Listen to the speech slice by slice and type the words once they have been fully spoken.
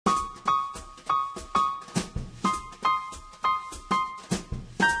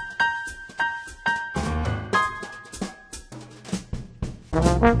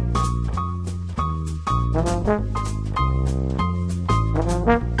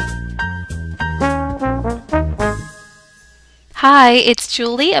Hi, it's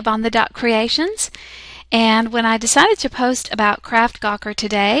Julie of On the Dot Creations, and when I decided to post about Craftgawker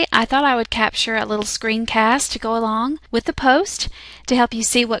today, I thought I would capture a little screencast to go along with the post to help you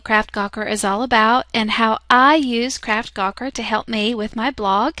see what Craftgawker is all about and how I use Craftgawker to help me with my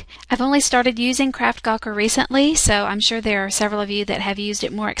blog. I've only started using Craftgawker recently, so I'm sure there are several of you that have used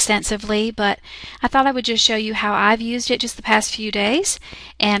it more extensively, but I thought I would just show you how I've used it just the past few days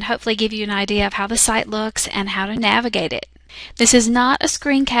and hopefully give you an idea of how the site looks and how to navigate it. This is not a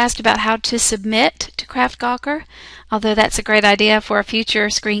screencast about how to submit to Craftgawker, although that's a great idea for a future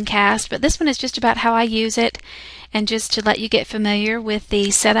screencast, but this one is just about how I use it and just to let you get familiar with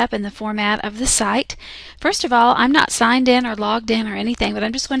the setup and the format of the site. First of all, I'm not signed in or logged in or anything, but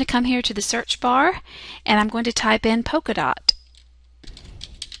I'm just going to come here to the search bar and I'm going to type in polka dot.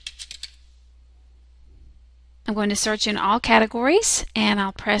 I'm going to search in all categories and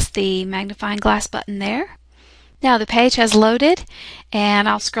I'll press the magnifying glass button there. Now the page has loaded and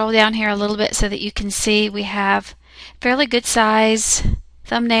I'll scroll down here a little bit so that you can see we have fairly good size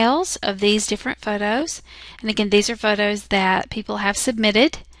thumbnails of these different photos. And again, these are photos that people have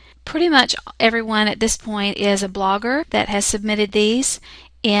submitted. Pretty much everyone at this point is a blogger that has submitted these.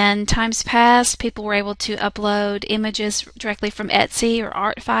 In times past, people were able to upload images directly from Etsy or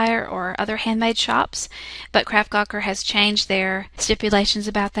Artfire or other handmade shops, but Craftgawker has changed their stipulations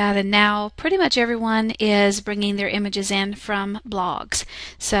about that, and now pretty much everyone is bringing their images in from blogs.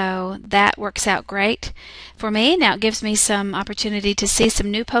 So that works out great for me. Now it gives me some opportunity to see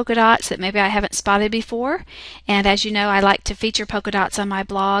some new polka dots that maybe I haven't spotted before, and as you know, I like to feature polka dots on my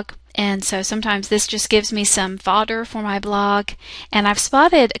blog. And so sometimes this just gives me some fodder for my blog. And I've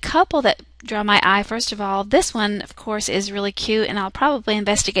spotted a couple that draw my eye. First of all, this one, of course, is really cute, and I'll probably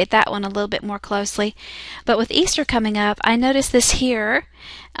investigate that one a little bit more closely. But with Easter coming up, I noticed this here,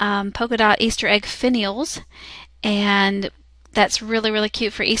 polka dot Easter egg finials, and that's really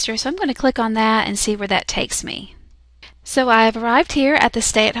cute for Easter. So I'm going to click on that and see where that takes me. So I've arrived here at the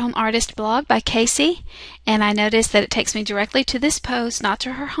Stay at Home Artist blog by Casey, and I noticed that it takes me directly to this post, not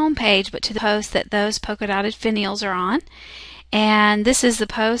to her homepage, but to the post that those polka dotted finials are on. And this is the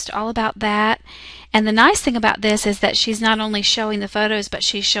post all about that. And the nice thing about this is that she's not only showing the photos, but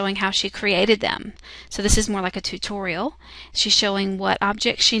she's showing how she created them. So this is more like a tutorial. She's showing what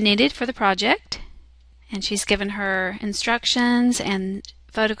objects she needed for the project, and she's given her instructions and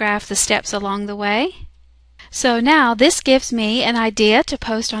photographed the steps along the way. So now this gives me an idea to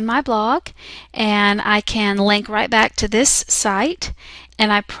post on my blog, and I can link right back to this site,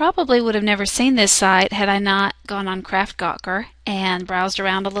 and I probably would have never seen this site had I not gone on Craftgawker and browsed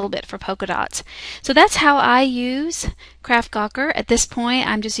around a little bit for polka dots. So that's how I use Craftgawker. At this point,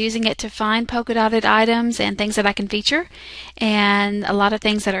 I'm just using it to find polka dotted items and things that I can feature, and a lot of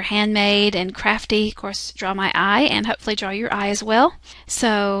things that are handmade and crafty, of course, draw my eye and hopefully draw your eye as well.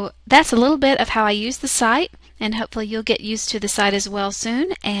 So that's a little bit of how I use the site, and hopefully you'll get used to the site as well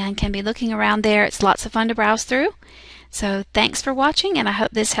soon and can be looking around there. It's lots of fun to browse through. So thanks for watching, and I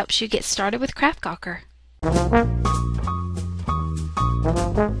hope this helps you get started with Craftgawker.